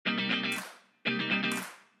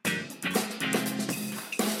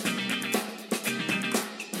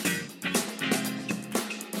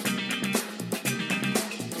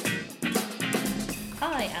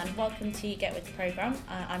welcome to Get With The Programme.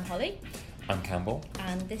 I'm Holly. I'm Campbell.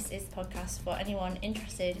 And this is the podcast for anyone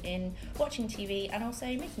interested in watching TV and also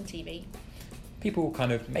making TV. People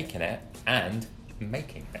kind of making it and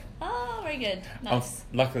making it. Oh, very good. Nice.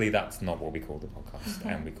 Luckily, that's not what we call the podcast,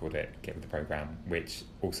 and we called it Get With The Programme, which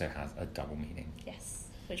also has a double meaning. Yes,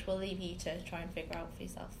 which we'll leave you to try and figure out for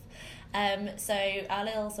yourself. So our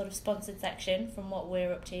little sort of sponsored section from what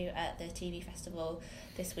we're up to at the TV festival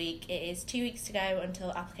this week. It is 2 weeks to go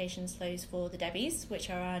until applications close for the Debbies, which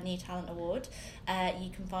are our New Talent Award. You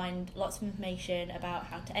can find lots of information about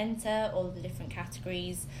how to enter, all of the different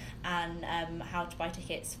categories, and how to buy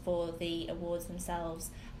tickets for the awards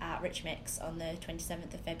themselves at Rich Mix on the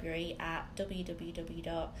 27th of February at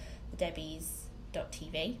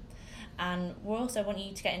www.thedebbies.tv. And we also want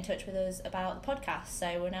you to get in touch with us about the podcast.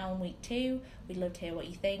 So we're now on week 2. We'd love to hear what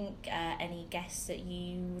you think. Any guests that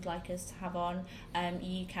you would like us to have on,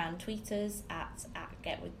 you can tweet us at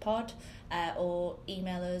GetWithPod or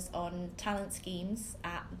email us on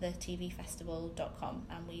talentschemes@thetvfestival.com,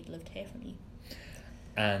 and we'd love to hear from you.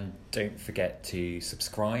 And don't forget to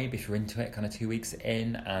subscribe if you're into it kind of 2 weeks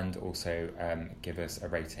in, and also give us a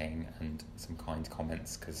rating and some kind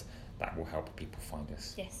comments, because that will help people find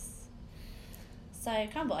us. Yes. So,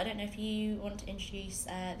 Campbell, I don't know if you want to introduce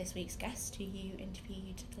this week's guest who you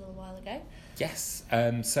interviewed a little while ago. Yes.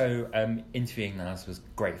 So interviewing Naz was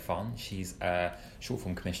great fun. She's a short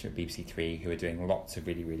form commissioner at BBC Three who are doing lots of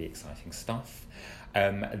really, really exciting stuff.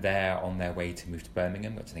 They're on their way to move to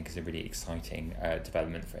Birmingham, which I think is a really exciting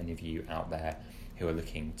development for any of you out there who are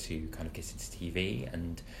looking to kind of get into TV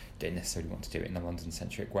and don't necessarily want to do it in a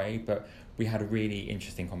London-centric way. But we had a really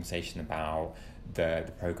interesting conversation about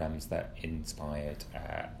the programmes that inspired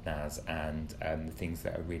Naz and the things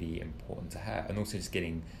that are really important to her, and also just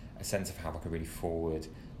getting a sense of how like a really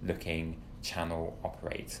forward-looking channel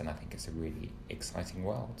operates. And I think it's a really exciting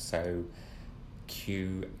world. So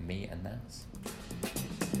cue me and Naz.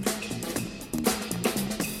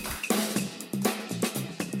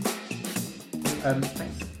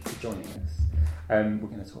 Thanks for joining us. We're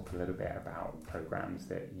going to talk a little bit about programmes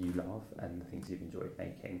that you love and the things you've enjoyed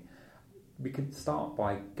making. We could start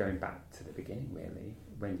by going back to the beginning, really,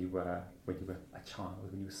 when you were a child,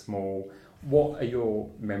 when you were small. What are your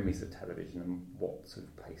memories of television, and what sort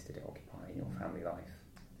of place did it occupy in your family life?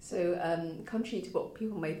 So, contrary to what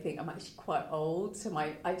people may think, I'm actually quite old. So,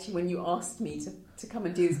 when you asked me to come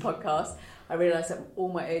and do this podcast, I realised that all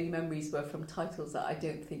my early memories were from titles that I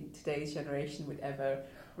don't think today's generation would ever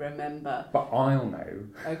remember. But I'll know.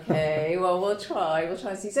 Okay, well, we'll try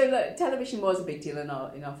and see. So, look, television was a big deal in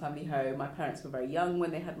our family home. My parents were very young when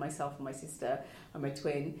they had myself and my sister and my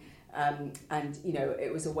twin. And, you know,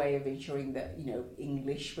 it was a way of ensuring that, you know,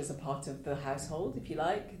 English was a part of the household, if you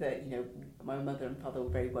like, that, you know, my mother and father were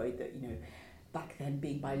very worried that, you know, back then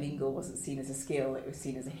being bilingual wasn't seen as a skill, it was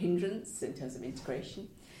seen as a hindrance in terms of integration.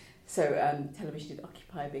 So television did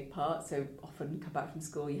occupy a big part. So often you come back from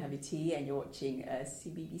school, you have your tea and you're watching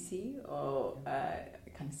CBBC or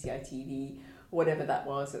kind of CITV, whatever that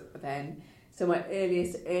was then. So my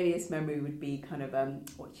earliest memory would be kind of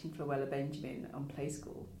watching Florella Benjamin on Play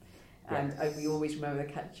School. And yes. we always remember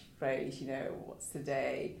the catchphrase, you know, what's the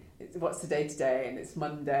day today, and it's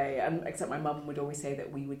Monday. And except my mum would always say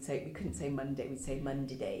that we couldn't say Monday, we'd say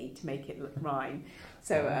Monday Day to make it look rhyme.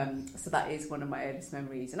 So so that is one of my earliest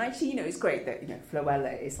memories. And actually, you know, it's great that, you know,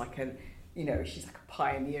 Florella is like she's like a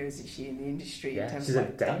pioneer, isn't she, in the industry in terms she's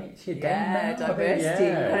of diversity.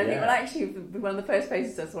 And I think, well, actually, one of the first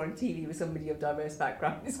faces I saw on TV was somebody of diverse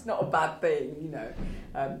background. It's not a bad thing, you know.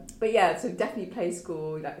 But yeah, so definitely Play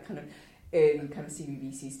School, that kind of early kind of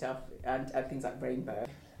CBBC stuff, and things like Rainbow.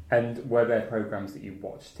 And were there programmes that you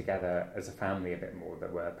watched together as a family a bit more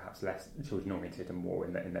that were perhaps less children-oriented and more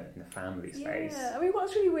in the family space? Yeah, I mean,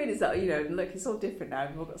 what's really weird is that, you know, look, it's all different now.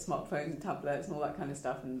 We've all got smartphones and tablets and all that kind of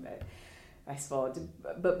stuff, and SVOD.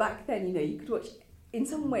 But back then, you know, you could watch. In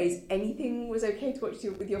some ways, anything was okay to watch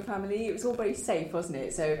with your family. It was all very safe, wasn't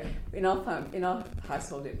it? So in our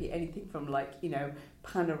household, it'd be anything from, like, you know,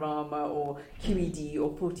 Panorama or QED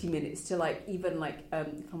or 40 Minutes to, like, even like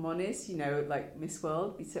if I'm honest, you know, like Miss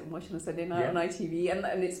World, we sit and watch on a Sunday night on ITV, and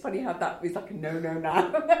it's funny how that was like a no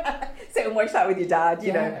now. Sit and watch that with your dad,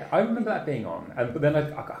 you know. I remember that being on, but then I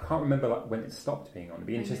can't remember like when it stopped being on. It'd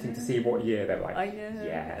be interesting to see what year they were like. I know.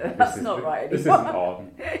 Yeah, that's not right anymore. This isn't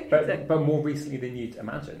on. But more recently than you'd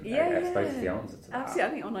imagine. I suppose is the answer to that. Absolutely, I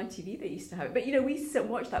think on ITV they used to have it. But, you know, we used to sit and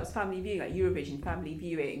watch that. It was family viewing, like Eurovision family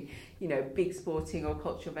viewing, you know, big sporting or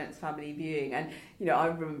cultural events family viewing. And, you know, I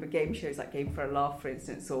remember game shows like Game for a Laugh, for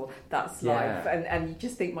instance, or That's Life. And you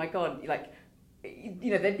just think, my God, like,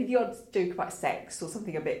 you know, there'd be the odd joke about sex or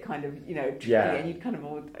something a bit kind of, you know, tricky, and you'd kind of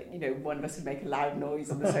all, you know, one of us would make a loud noise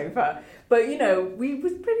on the sofa. But, you know, we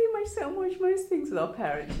was pretty much sit and watch most things with our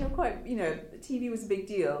parents. You know, quite, you know, TV was a big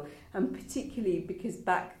deal, and particularly because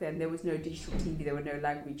back then there was no digital TV, there were no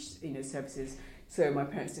language, you know, services. So my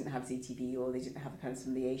parents didn't have ZTV, or they didn't have kind of some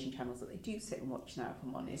of the Asian channels that they do sit and watch now, if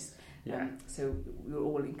I'm honest. So we were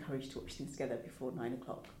all encouraged to watch things together before 9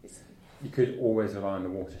 o'clock, basically. You could always rely on the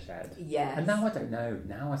watershed. Yes. And now I don't know.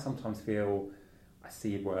 Now I sometimes feel I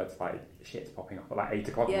see words like shit's popping up at like 8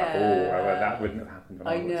 o'clock. Yeah. I'm like, oh, well, that wouldn't have happened when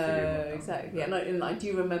I was know, exactly. And I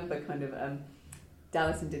do remember kind of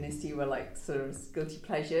Dallas and Dynasty were like sort of guilty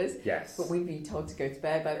pleasures. Yes. But we'd been told to go to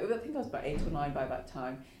bed by, I think I was about 8 or 9 by that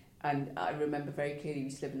time. And I remember very clearly we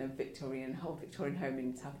used to live in a whole Victorian home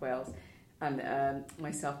in South Wales. And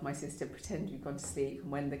myself and my sister pretended we'd gone to sleep.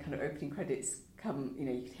 And when the kind of opening credits come, you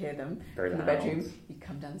know, you could hear them very in the loud. bedroom. You'd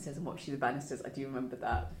come downstairs and watch through the banisters. I do remember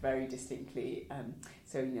that very distinctly.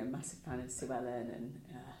 So, you know, massive fan of Sue Ellen and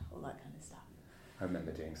all that kind of stuff. I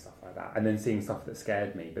remember doing stuff like that, and then seeing stuff that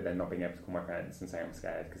scared me, but then not being able to call my parents and say I'm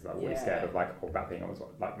scared because I'm always scared of like that thing I was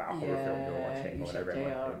like that horror film you're watching or whatever.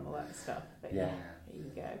 And all that stuff. But there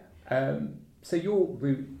you go. So your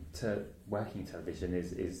route to working television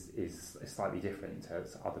is slightly different to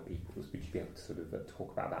other people's. Would you be able to sort of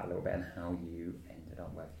talk about that a little bit and how you ended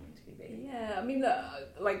up working in TV? Yeah, I mean,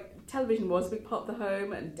 like television was a big part of the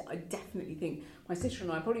home, and I definitely think my sister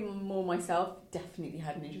and I, probably more myself, definitely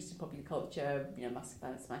had an interest in popular culture. You know, massive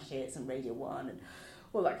fan of Smash Hits and Radio 1 and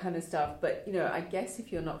all that kind of stuff. But you know, I guess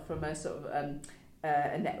if you're not from a sort of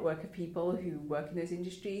a network of people who work in those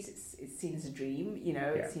industries, it's seen as a dream, you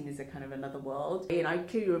know, it's seen as a kind of another world. And I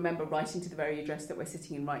clearly remember writing to the very address that we're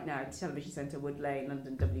sitting in right now, Television Centre, Wood Lane,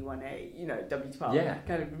 London W1A, you know, W12. Yeah. I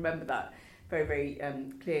kind of remember that very, very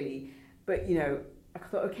clearly. But, you know, I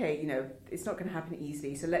thought, okay, you know, it's not going to happen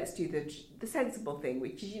easily, so let's do the sensible thing,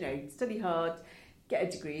 which is, you know, study hard, get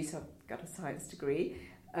a degree, so I've got a science degree,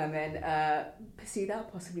 and then pursue that,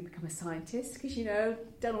 possibly become a scientist, because, you know,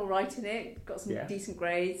 done all right in it, got some decent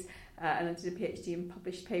grades, and I did a PhD and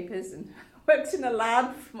published papers and worked in a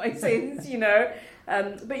lab for my sins, you know.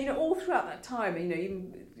 But, you know, all throughout that time, you know,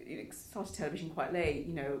 even started television quite late,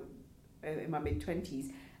 you know, in my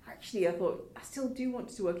mid-20s, actually I thought, I still do want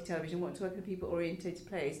to work in television, I want to work in a people-oriented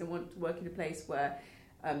place, I want to work in a place where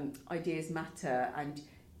ideas matter, and,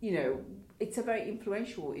 you know, it's a very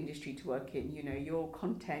influential industry to work in. You know, your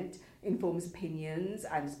content informs opinions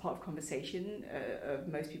and is part of conversation of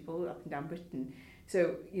most people up and down Britain.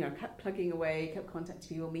 So, you know, kept plugging away, kept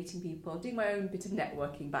contacting people, meeting people, doing my own bit of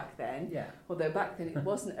networking back then. Yeah. Although back then it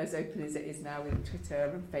wasn't as open as it is now with Twitter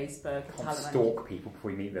and Facebook. You can't stalk people before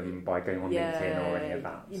you meet them by going on LinkedIn or any of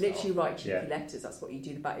that. You literally write cheeky letters. That's what you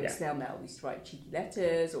do. About your snail mail, we used to write cheeky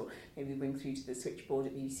letters, or maybe ring through to the switchboard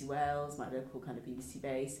at BBC Wales, my local kind of BBC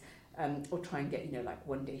base. Or try and get, you know, like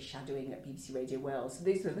one day shadowing at BBC Radio Wales. So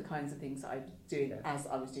these were the kinds of things that I was doing as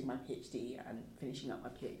I was doing my PhD and finishing up my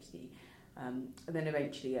PhD. And then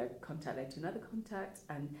eventually a contact led to another contact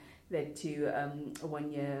and led to a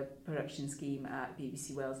one-year production scheme at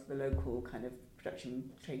BBC Wales, the local kind of production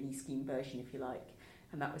trainee scheme version, if you like.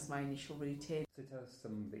 And that was my initial route in. So tell us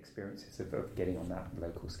some of the experiences of getting on that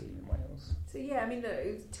local scheme in Wales. So yeah, I mean,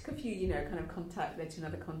 it took a few, you know, kind of contact, led to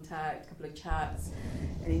another contact, a couple of chats,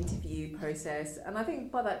 an interview process. And I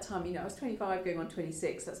think by that time, you know, I was 25 going on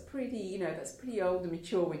 26. That's pretty, you know, that's pretty old and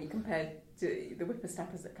mature when you compare to the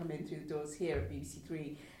whippersnappers that come in through the doors here at BBC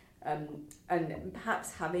Three. And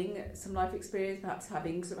perhaps having some life experience, perhaps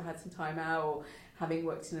having sort of had some time out, or having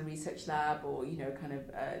worked in a research lab, or, you know, kind of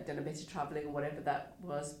done a bit of travelling or whatever that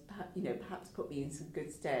was, you know, perhaps put me in some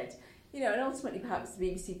good stead. You know, and ultimately perhaps the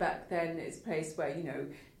BBC back then is a place where, you know,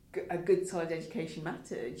 a good solid education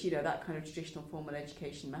mattered, you know, that kind of traditional formal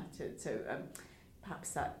education mattered. So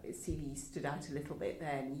perhaps that CV stood out a little bit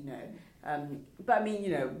then, you know. But I mean,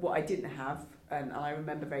 you know, what I didn't have, and I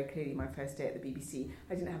remember very clearly my first day at the BBC,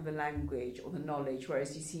 I didn't have the language or the knowledge,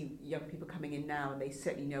 whereas you see young people coming in now and they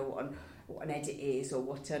certainly know what an edit is or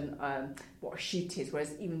what a shoot is,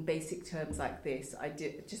 whereas even basic terms like this I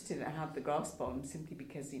just didn't have the grasp on, simply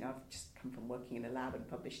because, you know, I've just come from working in a lab and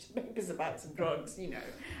published papers about some drugs, you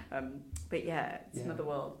know. But yeah, it's another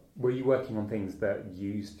world. Were you working on things that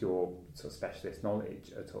used your sort of specialist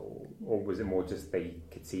knowledge at all, or was it more just they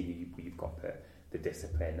could see you've got the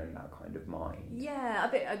discipline and that kind of mind? Yeah,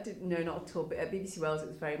 I didn't know, not at all. But at BBC Wales, it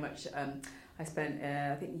was very much. I spent,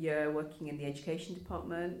 I think, a year working in the education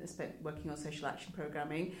department. I spent working on social action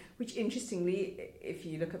programming, which, interestingly, if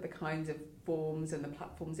you look at the kinds of forms and the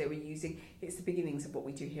platforms they were using, it's the beginnings of what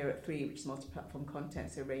we do here at 3, which is multi-platform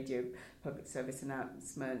content, so radio, public service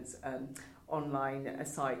announcements, online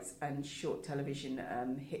sites and short television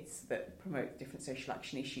hits that promote different social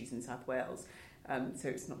action issues in South Wales. So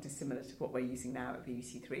it's not dissimilar to what we're using now at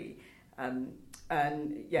BBC Three.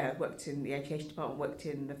 And yeah, worked in the education department, worked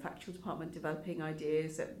in the factual department developing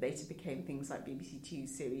ideas that later became things like BBC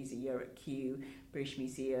Two's series A Year at Kew, British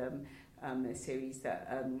Museum, a series that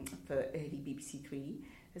for early BBC Three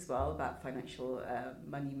as well about financial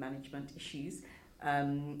money management issues.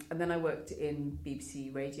 And then I worked in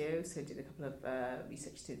BBC Radio, so did a couple of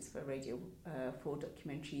research stints for Radio 4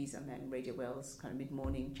 documentaries, and then Radio Wales kind of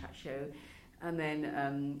mid-morning chat show. And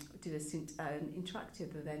then did a stint an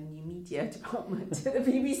interactive, then new media department at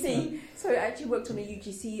the BBC. So I actually worked on a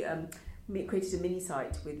UGC, created a mini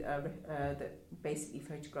site with that basically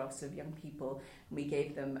photographs of young people, and we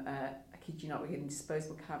gave them, I kid you not, we gave them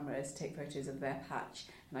disposable cameras to take photos of their patch,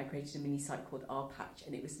 and I created a mini site called Our Patch,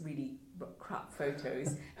 and it was really crap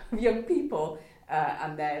photos of young people.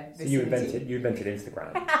 And their so you invented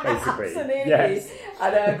Instagram, basically. Absolutely. Yes.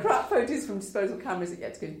 And crap photos from disposable cameras that you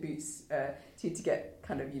had to go to Boots to get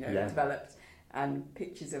kind of, developed, and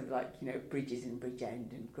pictures of bridges in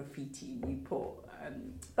Bridgend and graffiti in Newport.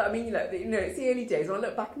 But I mean, it's the early days. When I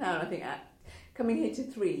look back now and I think coming here to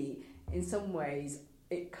Three, in some ways,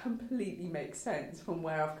 it completely makes sense from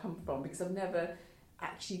where I've come from, because I've never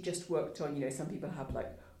actually just worked on, some people have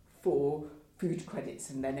 4 food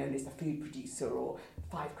credits and they're known as the food producer, or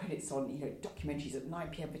 5 credits on documentaries at 9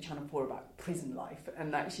 p.m. for Channel 4 about prison life.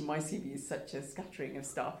 And actually my CV is such a scattering of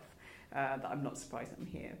stuff that I'm not surprised I'm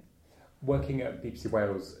here. Working at BBC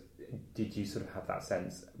Wales, did you sort of have that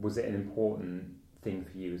sense? Was it an important thing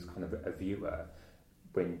for you as kind of a viewer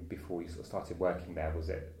before you sort of started working there? Was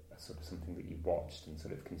it sort of something that you watched and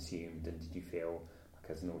sort of consumed, and did you feel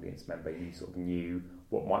like as an audience member you sort of knew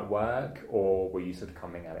what might work, or were you sort of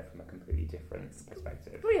coming at it from a completely different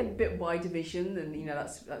perspective? Probably a bit wider vision than,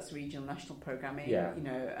 that's regional national programming. Yeah.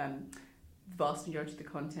 Vast majority of the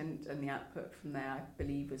content and the output from there, I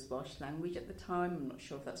believe, was Welsh language at the time. I'm not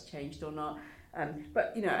sure if that's changed or not.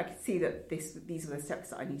 But I could see that these were the steps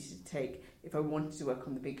that I needed to take if I wanted to work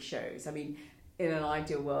on the big shows. I mean, in an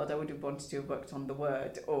ideal world, I would have wanted to have worked on The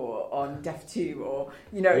Word or on Deaf 2 or,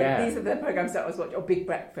 these are the programmes that I was watching, or Big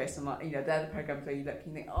Breakfast, and they're the programmes where you look and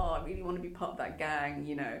you think, oh, I really want to be part of that gang,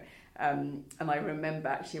 And I remember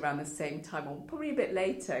actually around the same time, or probably a bit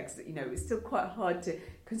later, because, it was still quite hard to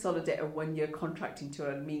consolidate a 1-year contract into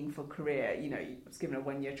a meaningful career. I was given a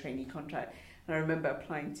 1-year trainee contract. And I remember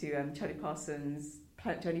applying to Charlie Parsons'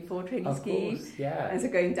 Planet 24 trainee scheme. Course, yeah. And so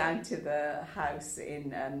going down to the house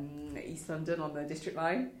in East London on the District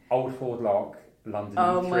Line. Old Ford Lock, London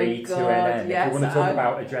 3 my 2NN. God, yes, If you want to talk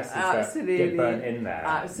about addresses absolutely, that get burnt in there.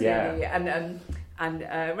 Absolutely. Yeah. And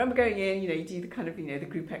I remember going in, you do the kind of, the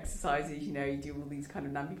group exercises, you do all these kind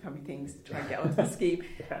of namby-pamby things to try and get onto the scheme.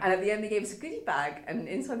 Yeah. And at the end they gave us a goodie bag, and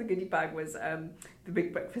inside the goodie bag was the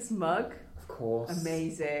Big Breakfast mug. Of course.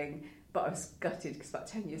 Amazing. But I was gutted because about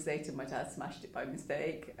 10 years later my dad smashed it by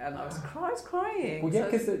mistake, and I was crying. Well, yeah,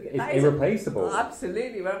 because so it's irreplaceable.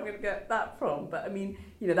 Absolutely, where am I going to get that from? But I mean,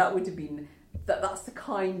 that would have been, that's the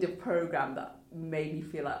kind of programme that made me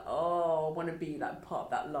feel like, oh, I want to be part of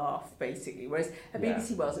that laugh, basically. Whereas at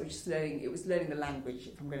BBC Wales, it was just learning the language,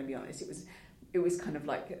 if I'm going to be honest. It was kind of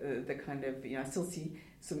like the kind of, I still see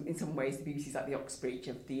in some ways the BBC's like the Oxbridge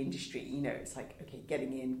of the industry. It's like, okay,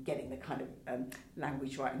 getting the kind of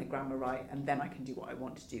language right and the grammar right, and then I can do what I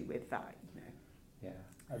want to do with that. Yeah,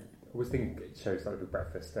 I always think shows like Big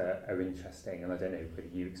Breakfast are interesting, and I don't know whether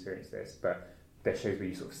you experience this, but they're shows where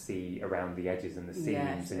you sort of see around the edges and the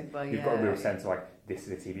seams, and you've got a real sense of this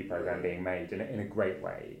is a TV programme being made in a great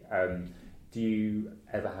way. Do you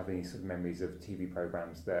ever have any sort of memories of TV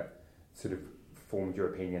programmes that sort of formed your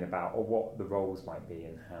opinion about, or what the roles might be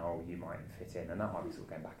and how you might fit in? And that might be sort of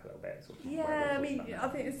going back a little bit. I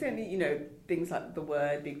think it's certainly, things like The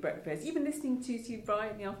Word, Big Breakfast, even listening to Steve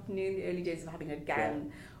Bright in the afternoon, the early days of having a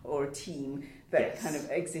gang or a team that kind of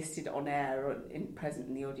existed on air or present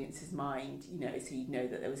in the audience's mind, so you'd know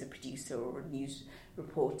that there was a producer or a news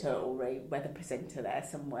reporter or a weather presenter there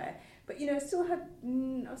somewhere. But, I was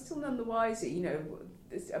still none the wiser,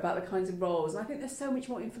 about the kinds of roles. And I think there's so much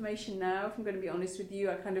more information now, if I'm going to be honest with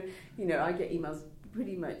you. I kind of, I get emails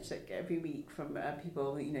pretty much every week from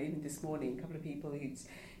people, even this morning, a couple of people who'd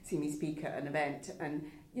seen me speak at an event.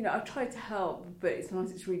 And, I've tried to help, but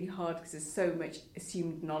sometimes it's really hard because there's so much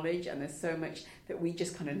assumed knowledge, and there's so much that we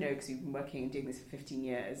just kind of know because we've been working and doing this for 15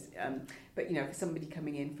 years. But, for somebody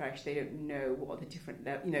coming in fresh, they don't know what are the different,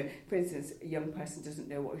 for instance, a young person doesn't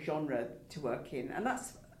know what genre to work in. And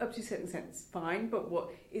that's up to a certain sense fine, but what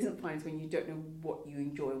isn't fine is when you don't know what you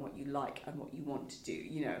enjoy and what you like and what you want to do.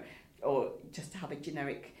 or just to have a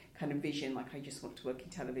generic kind of vision, like I just want to work in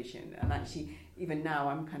television. And actually, even now,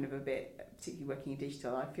 I'm kind of a bit, particularly working in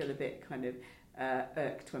digital, I feel a bit kind of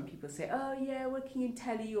irked when people say, oh yeah, working in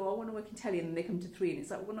telly, or I want to work in telly, and then they come to 3 and it's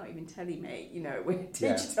like, we're not even telly, mate, you know, we're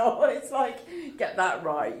digital. Yeah. It's like, get that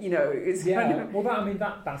right, you know. It's kind of... Well,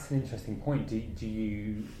 that's an interesting point.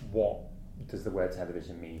 What does the word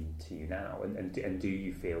television mean to you now, and do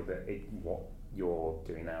you feel that what you're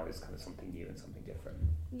doing now is kind of something new and something different?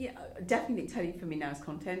 Yeah, definitely telly for me now is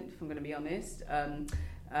content, if I'm going to be honest.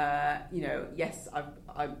 You know, yes,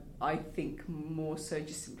 I think more so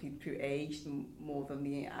just simply through age, more than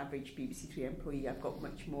the average BBC Three employee. I've got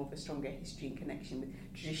much more of a stronger history and connection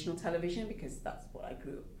with traditional television because that's what I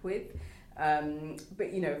grew up with.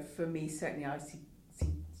 But you know, for me, certainly I see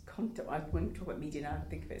content. When we talk about media now, I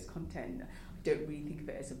think of it as content. I don't really think of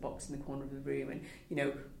it as a box in the corner of the room. And you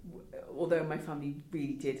know, although my family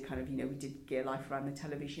really did kind of, you know, we did get life around the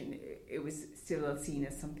television, it was still seen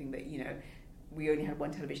as something that, you know, we only had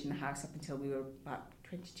one television in the house up until we were about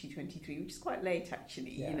 22, 23, which is quite late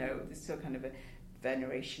actually. Yeah. You know, there's still kind of a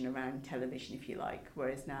veneration around television, if you like,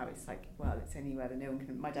 whereas now it's like, well, it's anywhere that no one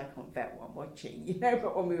can, my dad can't vet what I'm watching, you know,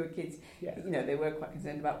 but when we were kids, you know, they were quite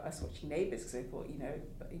concerned about us watching Neighbours because they thought, you know,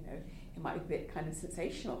 it might be a bit kind of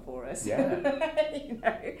sensational for us. Yeah. You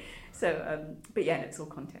know, so but yeah, it's all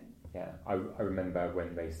content. Yeah, I remember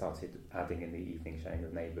when they started adding in the evening showing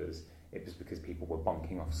of Neighbours, it was because people were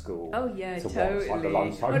bunking off school. Oh yeah, to totally. Watch like the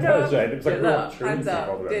lunchtime version. It was like a real Trinity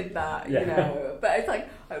problem. Did that, you know. But it's like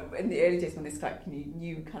in the early days when this like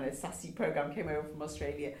new kind of sassy program came over from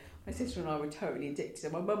Australia, my sister and I were totally addicted.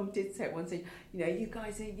 And my mum did say it once, you know, you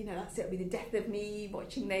guys are, you know, that's it, it'll be the death of me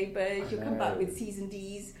watching Neighbours. You'll come back with season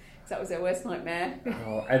D's. That was their worst nightmare.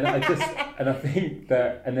 And I think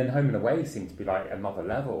that, and then Home and Away seemed to be like another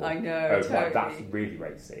level. I know, totally. Like, that's really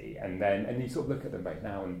racy. And you sort of look at them both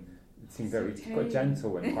now and it seems very quite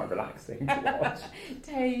gentle and quite relaxing to watch.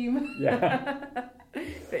 Tame. Yeah.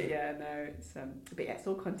 But yeah, no, it's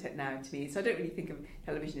all content now to me. So I don't really think of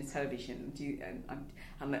television as television.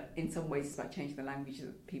 And in some ways it's about changing the language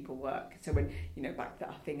that people work. So when, you know, back to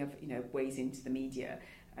that thing of, you know, ways into the media,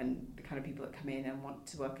 and the kind of people that come in and want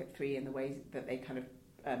to work at 3 and the ways that they kind of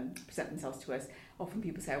present themselves to us. Often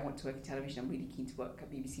people say, I want to work in television, I'm really keen to work at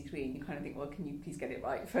BBC Three, and you kind of think, well, can you please get it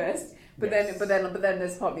right first? But then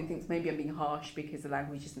there's part of me that thinks maybe I'm being harsh because the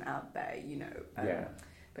language isn't out there, you know.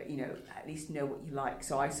 But, you know, at least know what you like.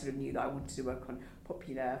 So I sort of knew that I wanted to work on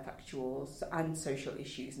popular, factual and social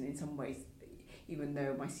issues, and in some ways, even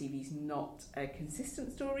though my CV is not a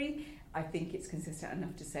consistent story, I think it's consistent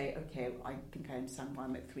enough to say, okay, I think I understand why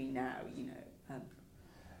I'm at 3 now, you know.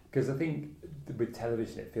 Because I think with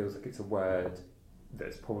television, it feels like it's a word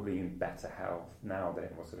that's probably in better health now than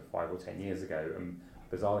it was sort of 5 or 10 years ago. And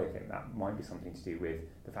bizarrely, I think that might be something to do with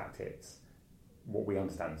the fact it's what we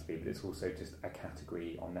understand to be, but it's also just a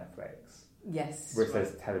category on Netflix. Yes. Whereas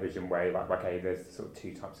there's television where, like, okay, there's sort of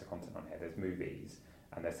 2 types of content on here. There's movies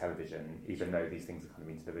and there's television, even though these things are kind of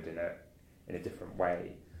being delivered in a different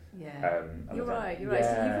way. Yeah, you're right. Yeah. It's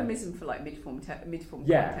a euphemism for like mid-form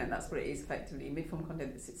content. That's what it is effectively. Mid-form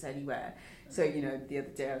content that sits anywhere. So, you know, the other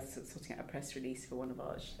day I was sorting out a press release for one of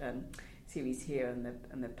our series here,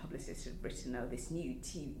 and the publicist had written, this new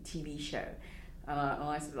TV show. And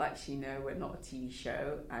I said, well, actually, no, we're not a TV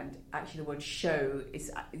show. And actually, the word show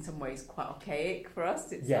is in some ways quite archaic for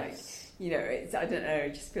us. It's like, you know, I don't know,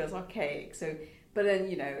 it just feels archaic. So, but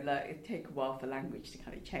then, you know, like it take a while for language to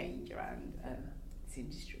kind of change around this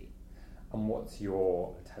industry. And what's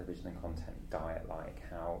your television and content diet like?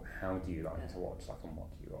 How do you like to watch? Like, and what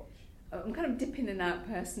do you watch? I'm kind of dip in and out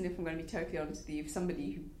person, if I'm going to be totally honest with you. If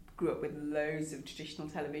somebody who grew up with loads of traditional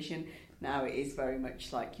television, now it is very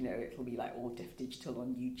much like, you know, it'll be like all digital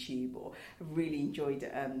on YouTube, or I've really enjoyed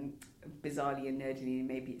bizarrely and nerdily, and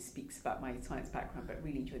maybe it speaks about my science background, but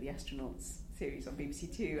really enjoyed the Astronauts series on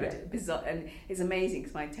BBC Two. Yeah. And it's amazing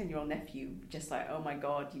because my 10-year-old nephew just like, oh my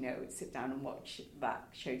god, you know, would sit down and watch that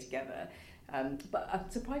show together. But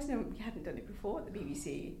I'm surprised we hadn't done it before at the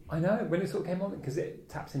BBC. I know, when it sort of came on, because it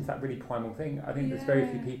taps into that really primal thing. I think there's very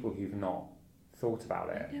few people who've not thought about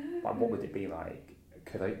it. Like, what would it be like?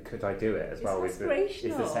 Could I do it as well? It's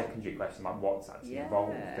the secondary question, like what's actually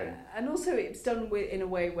involved. And also it's done in a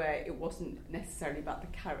way where it wasn't necessarily about the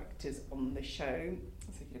characters on the show.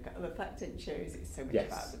 So if you look at other Flat 10 shows, it's so much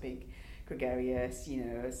about the big gregarious, you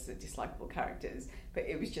know, dislikable characters. But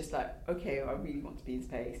it was just like, okay, I really want to be in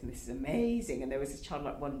space and this is amazing. And there was this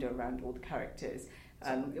childlike wonder around all the characters.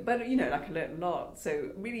 But like I learned a lot, so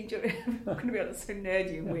really enjoyed. I'm going to be honest, so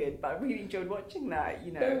nerdy and weird, but I really enjoyed watching that.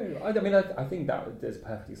 No, I think that is a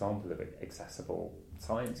perfect example of accessible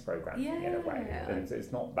science programming in a way, and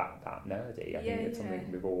it's not that nerdy. I think it's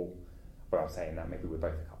something we've all. Well, I'm saying that maybe we're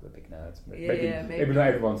both a couple of big nerds. Maybe not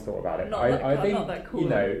everyone's thought about it. I think not that cool.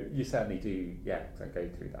 You certainly do. Yeah, go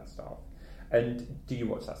through that stuff. And do you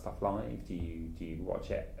watch that stuff live? Do you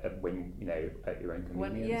watch it when at your own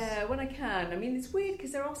convenience? When I can. I mean, it's weird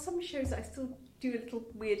because there are some shows that I still do a little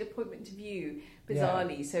weird appointment to view,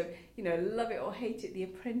 bizarrely. Yeah. So love it or hate it, The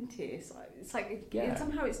Apprentice. It's like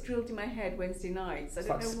somehow it's drilled in my head Wednesday nights. It's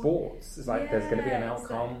like sports. It's like there's going to be an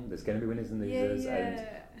outcome. There's going to be winners and losers, and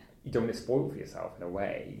you don't want to spoil for yourself in a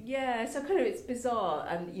way. Yeah. So kind of it's bizarre,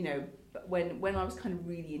 and But when I was kind of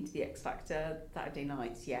really into the X Factor Saturday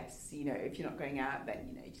nights, yes, if you're not going out,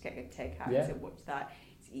 then you just get a takeout to watch that.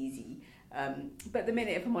 It's easy. But the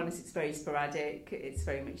minute, if I'm honest, it's very sporadic. It's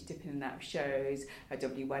very much dipping in and out of shows.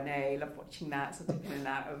 W1A, love watching that. So dipping in and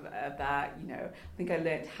out of that. I think I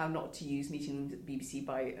learned how not to use meeting rooms at the BBC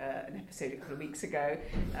by an episode a couple of weeks ago.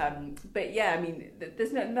 But yeah, I mean,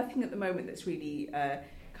 there's nothing at the moment that's really.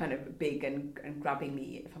 Kind of big and grabbing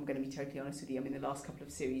me, if I'm going to be totally honest with you. I mean, the last couple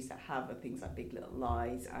of series that have are things like Big Little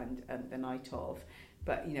Lies and The Night Of.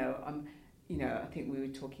 But I think we were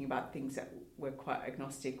talking about things that we're quite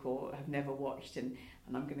agnostic or have never watched, and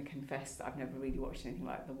I'm going to confess that I've never really watched anything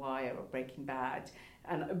like The Wire or Breaking Bad,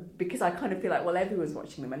 and because I kind of feel like, well, everyone's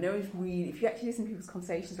watching them, and no one's really, if you actually listen to people's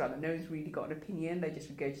conversations around them, no one's really got an opinion. They're just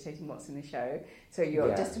regurgitating what's in the show. So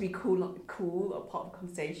you're just to be cool or part of a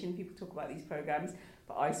conversation. People talk about these programs.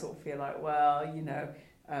 But I sort of feel like, well, I've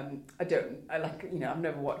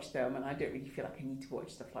never watched them, and I don't really feel like I need to watch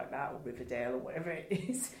stuff like that or Riverdale or whatever it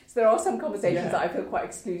is. So there are some conversations that I feel quite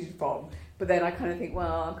excluded from. But then I kind of think,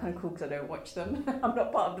 well, I'm kind of cool because I don't watch them. I'm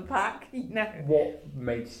not part of the pack, What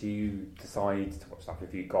makes you decide to watch stuff?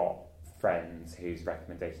 If you got friends whose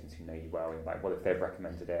recommendations who know you well, and like, well, if they've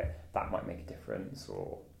recommended it, that might make a difference,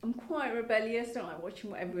 or... I'm quite rebellious. I don't like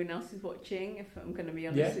watching what everyone else is watching, if I'm going to be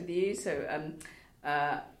honest with you. So...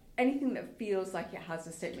 anything that feels like it has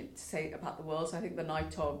a statement to say about the world. So I think The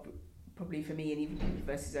Night Of, probably for me, and even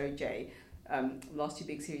versus OJ, last two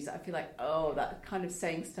big series, that I feel like, that kind of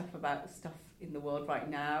saying stuff about stuff in the world right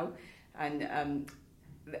now. And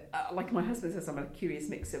like my husband says, I'm a curious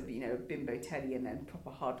mix of, bimbo telly and then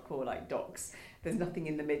proper hardcore like docs. There's nothing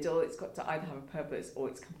in the middle. It's got to either have a purpose or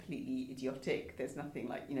it's completely idiotic. There's nothing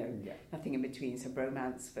like, nothing in between. So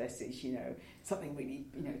bromance versus, something really,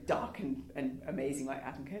 dark and amazing like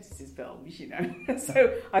Adam Curtis's films,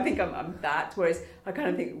 So I think I'm that. Whereas I kind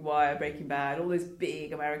of think Wire, Breaking Bad, all those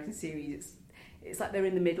big American series, it's like they're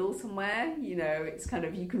in the middle somewhere, it's kind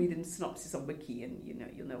of, you can read a synopsis on Wiki and,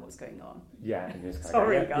 you'll know what's going on. Yeah. And just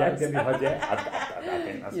Sorry, guys. I think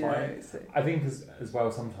that's fine. I think as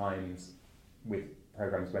well, sometimes with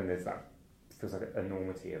programmes when there's that, feels like a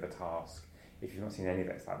enormity of a task, if you've not seen any of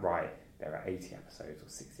it, it's like, right, there are 80 episodes or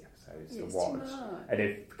 60 episodes to watch. And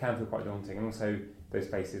it can feel quite daunting. And also, those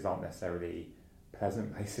places aren't necessarily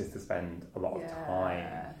pleasant places to spend a lot of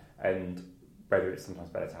time. And whether it's sometimes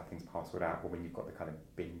better to have things parcelled out, or when you've got the kind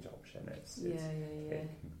of binge option, it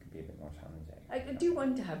can be a bit more challenging. I do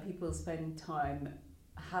wonder how people spend time,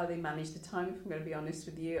 how they manage the time, if I'm going to be honest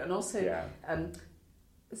with you. And also,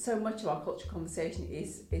 so much of our cultural conversation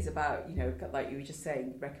is about, like you were just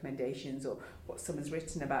saying, recommendations or what someone's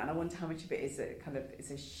written about. And I wonder how much of it is a kind of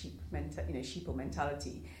sheeple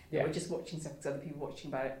mentality. Yeah. We're just watching stuff because other people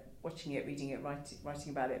watching it, reading it,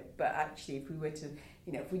 writing about it. But actually, if we were to,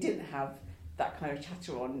 if we didn't have that kind of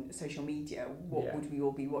chatter on social media, what would we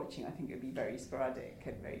all be watching? I think it would be very sporadic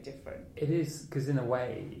and very different. It is, because in a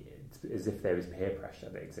way, it's as if there is peer pressure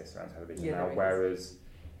that exists around television now, whereas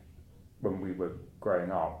when we were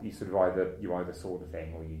growing up, you sort of either saw the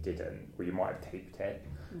thing or you didn't, or you might have taped it,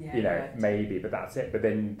 maybe, but that's it. But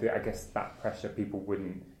then I guess that pressure, people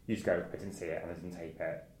wouldn't, you just go, I didn't see it and I didn't tape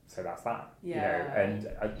it, so that's that. And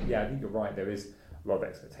I think you're right, there is a lot of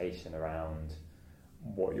expectation around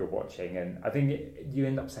what you're watching, and I think you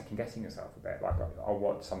end up second guessing yourself a bit. Like, I'll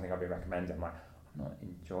watch something I've been recommended, I'm like, I'm not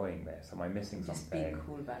enjoying this, am I missing something? Just being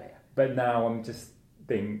cool about it. But now I'm just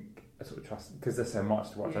I sort of trust, because there's so much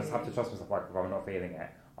to watch, I just have to trust myself, like, if I'm not feeling it,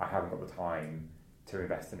 I haven't got the time to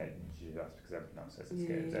invest in it just because everything else says it's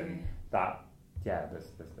good, and that, there's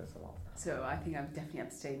a lot of that. So I think I've definitely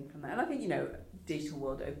abstained from that, and I think, digital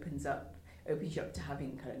world opens you up to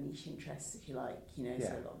having kind of niche interests, if you like, so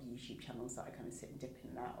a lot of YouTube channels that I kind of sit and dip in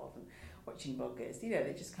and out of, and watching bloggers,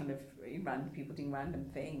 they're just kind of random people doing random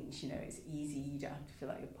things, it's easy, you don't have to feel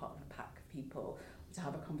like you're part of a pack of people, to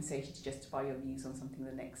have a conversation to justify your views on something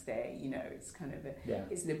the next day. You know, it's kind of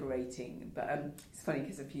it's liberating. But it's funny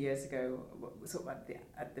because a few years ago, sort of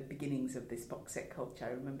at the beginnings of this box set culture,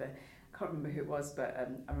 I can't remember who it was, but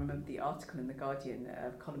I remember the article in The Guardian,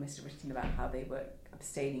 a columnist had written about how they were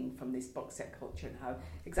abstaining from this box set culture and how,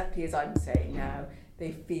 exactly as I'm saying now,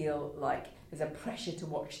 they feel like there's a pressure to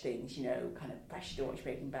watch things, you know, kind of pressure to watch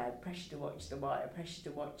Breaking Bad, pressure to watch The Wire, pressure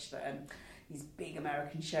to watch these big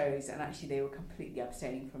American shows, and actually they were completely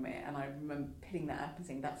abstaining from it. And I remember picking that up and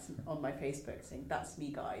saying, that's on my Facebook, saying, that's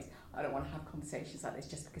me, guys. I don't want to have conversations like this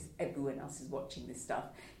just because everyone else is watching this stuff.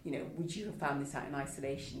 You know, would you have found this out in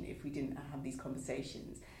isolation if we didn't have these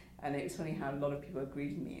conversations? And it was funny how a lot of people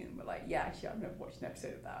agreed with me and were like, yeah, actually, I've never watched an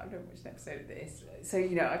episode of that. I've never watched an episode of this. So,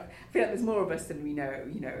 you know, I feel like there's more of us than we know.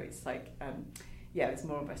 You know, it's like, there's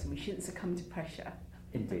more of us, and we shouldn't succumb to pressure.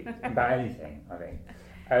 Indeed, about anything, I think.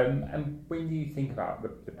 And when you think about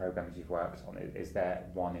the programmes you've worked on, is there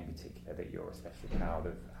one in particular that you're especially proud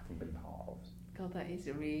of having been part of? God, that is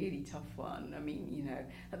a really tough one. I mean, you know,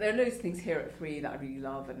 there are loads of things here at 3 that I really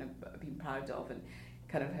love and have been proud of, and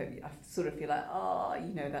kind of I sort of feel like,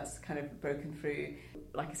 you know, that's kind of broken through.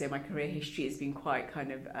 Like I say, my career history has been quite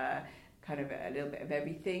kind of a little bit of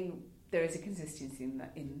everything. There is a consistency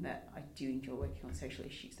in that I do enjoy working on social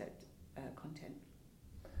issues that content.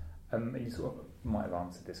 And you sort of might have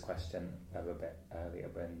answered this question a little bit earlier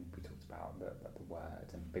when we talked about the Word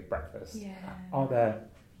and Big Breakfast. Yeah. Are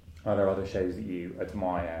there other shows that you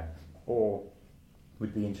admire or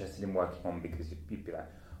would be interested in working on, because you'd be like,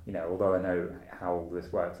 you know, although I know how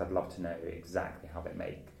this works, I'd love to know exactly how they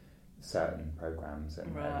make certain programmes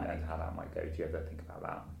and how that might go. Do you ever think about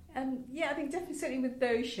that? I think definitely, certainly with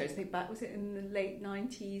those shows, I think back, was it in the late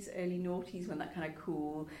 90s, early noughties, when that kind of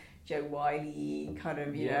cool Joe Wiley kind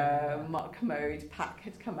of, you know, Mark Commode pack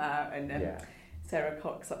had come out, and Sarah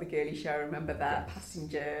Cox, like The Girly Show, I remember that,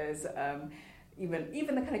 Passengers,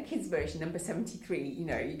 even the kind of kids version, number 73, you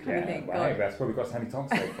know, you kind of think, God, that's where we got Sandy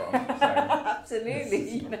Toxic from. So. Absolutely,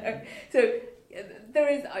 you know. So there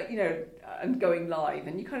is, you know, and going live,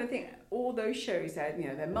 and you kind of think all those shows, you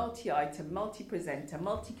know, they're multi-item, multi-presenter,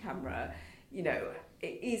 multi-camera, you know,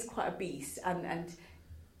 it is quite a beast, and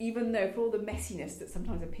even though for all the messiness that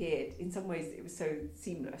sometimes appeared, in some ways it was so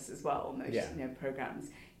seamless as well on those you know, programmes.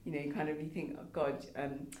 You know, you think, oh God, I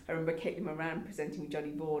remember Caitlin Moran presenting with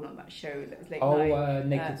Johnny Vaughan on that show that was late night.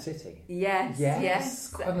 Naked City. Yes.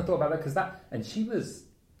 God, I hadn't thought about that, and she was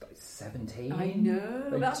like 17. I know,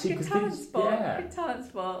 like, that's a good talent spot. Good talent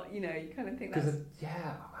spot. You know, you kind of think that's.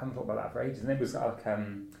 I haven't thought about that for ages, and it was like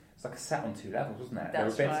it's like a set on 2 levels, wasn't it?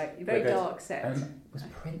 That's right. Very dark set. Was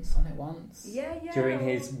Prince on it once? Yeah. During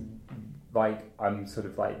his, like, I'm sort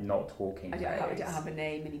of like not talking. I don't have a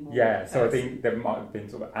name anymore. Yeah, so I think there might have been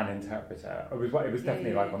sort of an interpreter. It was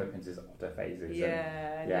definitely like one of Prince's older phases.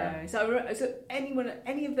 No. So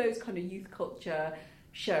any of those kind of youth culture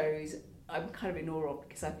shows, I'm kind of in awe of,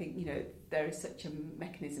 because I think, you know, there is such a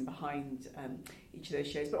mechanism behind each of those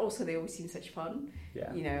shows, but also they always seem such fun.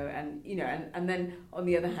 You know, and then on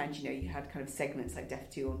the other hand, you know, you had kind of segments like Deaf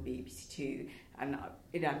 2 on BBC 2, and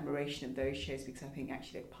in admiration of those shows, because I think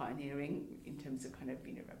actually they're pioneering in terms of kind of,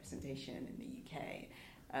 you know, representation in the UK.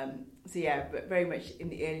 But very much in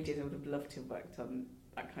the early days, I would have loved to have worked on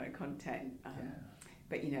that kind of content.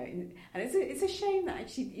 But, you know, and it's a shame that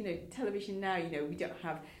actually, you know, television now, you know, we don't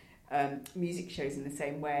have music shows in the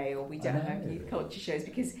same way, or we don't have youth culture shows,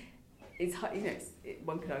 because it's hard, you know,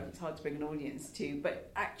 one could argue it's hard to bring an audience to,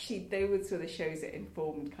 but actually they were sort of shows that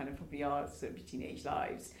informed kind of probably our sort of teenage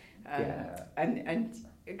lives. And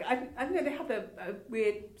I know they have a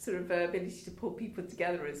weird sort of ability to pull people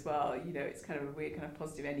together as well. You know, it's kind of a weird kind of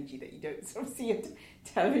positive energy that you don't sort of see on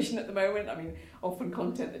television at the moment. I mean, often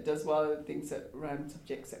content that does well are things that around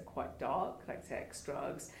subjects that are quite dark, like sex,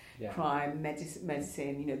 drugs, crime,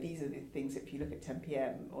 medicine. You know, these are the things that if you look at 10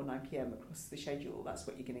 p.m. or 9 p.m. across the schedule, that's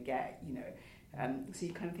what you're going to get. You know, so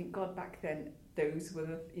you kind of think, God, back then those were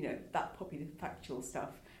the, you know, that popular factual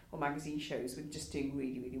stuff or magazine shows were just doing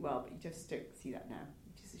really, really well, but you just don't see that now,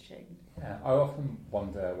 which is a shame. Yeah, I often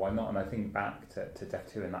wonder why not, and I think back to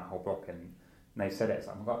Deaf 2 and that whole block, and they said it, it's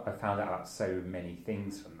like, I found out about so many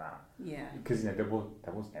things from that. Yeah. Because, you know, there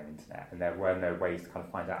was no internet, and there were no ways to kind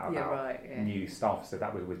of find out about new stuff, so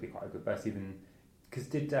that would always be quite a good burst. Even, because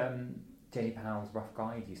did Jenny Powell's Rough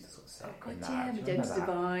Guide used to sort of set in that? Yeah, Magenta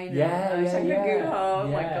Divine. Oh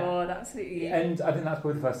my God, absolutely. And I think that's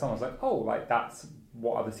probably the first time I was like, oh, like that's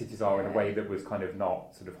what other cities are in a way that was kind of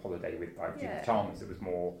not sort of holiday with like Judith Chalmers. It was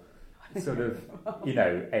more, sort of, you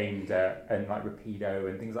know, aimed at, and like Rapido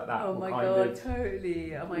and things like that. Oh my God,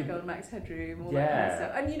 totally. Oh my God, Max Headroom, all that kind of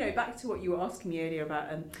stuff. And, you know, back to what you were asking me earlier about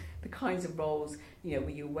the kinds of roles, you know,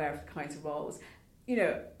 were you aware of the kinds of roles? You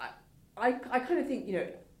know, I kind of think, you know,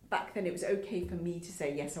 back then it was okay for me to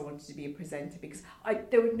say, yes, I wanted to be a presenter because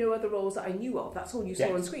there were no other roles that I knew of. That's all you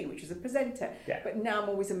saw on screen, which was a presenter. Yeah. But now I'm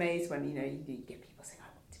always amazed when, you know, you get people saying, I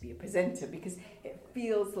want to be a presenter, because it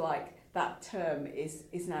feels like that term is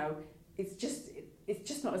now, it's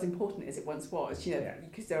just not as important as it once was, you know,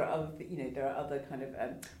 because there are other kind of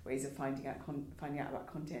ways of finding out about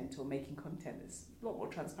content or making content that's a lot more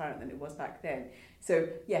transparent than it was back then. So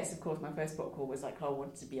yes, of course, my first port call was like, I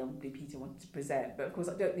wanted to be on Blue Peter, wanted to present, but of course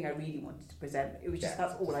I don't think I really wanted to present. It was just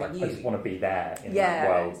that's all I knew. I just want to be there in that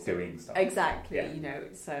world doing stuff. Exactly, you know.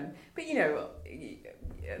 It's but you know,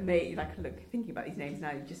 thinking about these names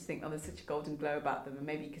now, you just think, oh, there's such a golden glow about them, and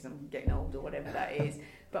maybe because I'm getting old or whatever that is.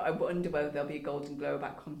 But I wonder whether there'll be a golden glow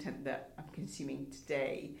about content that I'm consuming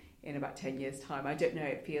today in about 10 years' time. I don't know.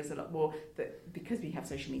 It feels a lot more that because we have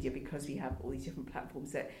social media, because we have all these different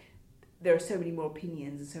platforms, that there are so many more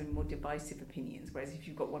opinions and so many more divisive opinions. Whereas if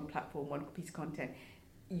you've got one platform, one piece of content,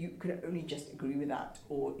 you can only just agree with that,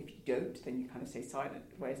 or if you don't, then you kind of stay silent.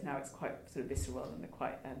 Whereas now it's quite sort of visceral and they're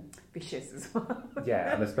quite vicious as well.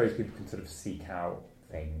 Yeah, and I suppose people can sort of seek out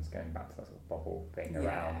things, going back to that sort of bubble thing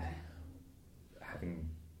around having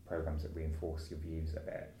programs that reinforce your views a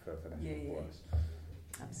bit for better or worse.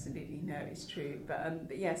 Absolutely, no, it's true.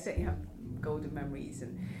 But yeah, certainly have golden memories,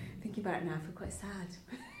 and thinking about it now, I feel quite sad.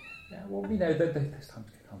 Yeah, well, you know, those times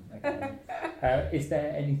could come again. Is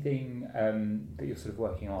there anything that you're sort of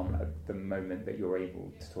working on at the moment that you're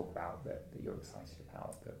able to talk about that you're excited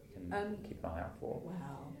about, that we can keep an eye out for?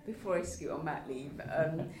 Well, before I scoot on mat leave,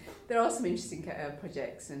 there are some interesting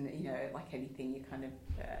projects, and, you know, like anything, you're kind of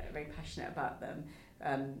very passionate about them.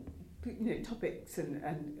 You know, topics and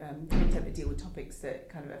content that deal with topics that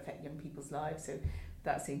kind of affect young people's lives. So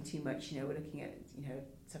without saying too much, you know, we're looking at, you know,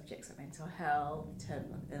 subjects like mental health,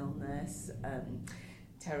 terminal illness,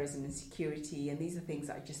 terrorism and security, and these are things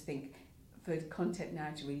that I just think for content now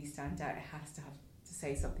to really stand out, it has to have to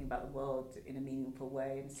say something about the world in a meaningful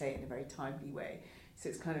way and say it in a very timely way. So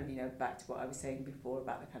it's kind of, you know, back to what I was saying before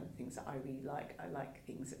about the kind of things that I really like. I like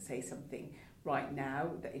things that say something right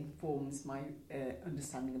now that informs my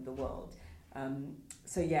understanding of the world.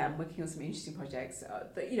 So yeah, I'm working on some interesting projects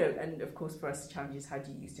that, you know, and of course for us the challenge is how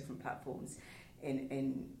do you use different platforms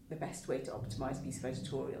in the best way to optimise a piece of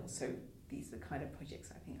editorial. So these are the kind of projects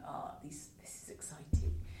I think, this is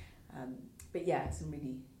exciting. But yeah, some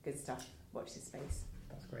really good stuff. Watch this space.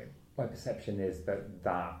 That's great. My perception is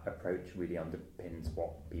that approach really underpins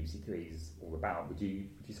what BBC Three is all about. Would you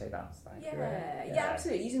say that's accurate? Yeah,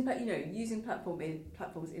 absolutely. Using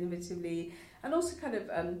platforms innovatively, and also kind of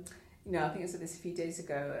you know, I think I said this a few days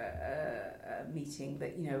ago at a meeting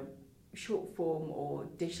that, you know, short form or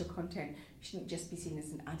digital content shouldn't just be seen as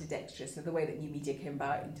an added extra. So the way that new media came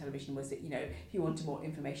about in television was that, you know, if you wanted more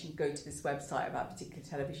information, go to this website about a particular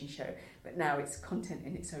television show. But now it's content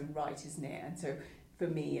in its own right, isn't it? And so for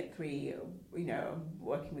me at Three, you know,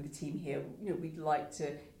 working with the team here, you know, we'd like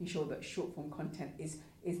to ensure that short form content is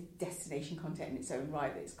destination content in its own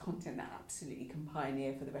right, that it's content that absolutely can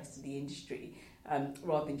pioneer for the rest of the industry,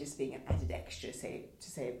 rather than just being an added extra, say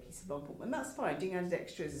a piece of long form. And that's fine, doing added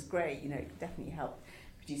extras is great, you know, it can definitely help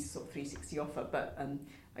produce a sort of 360 offer, but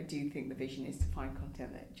I do think the vision is to find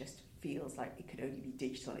content that just feels like it could only be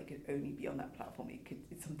digital, it could only be on that platform,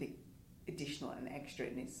 it's something additional and extra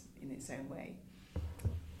in its own way.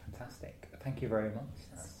 Fantastic. Thank you very much.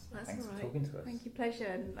 Thanks for talking to us. Thank you, pleasure,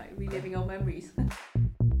 and like reliving old memories.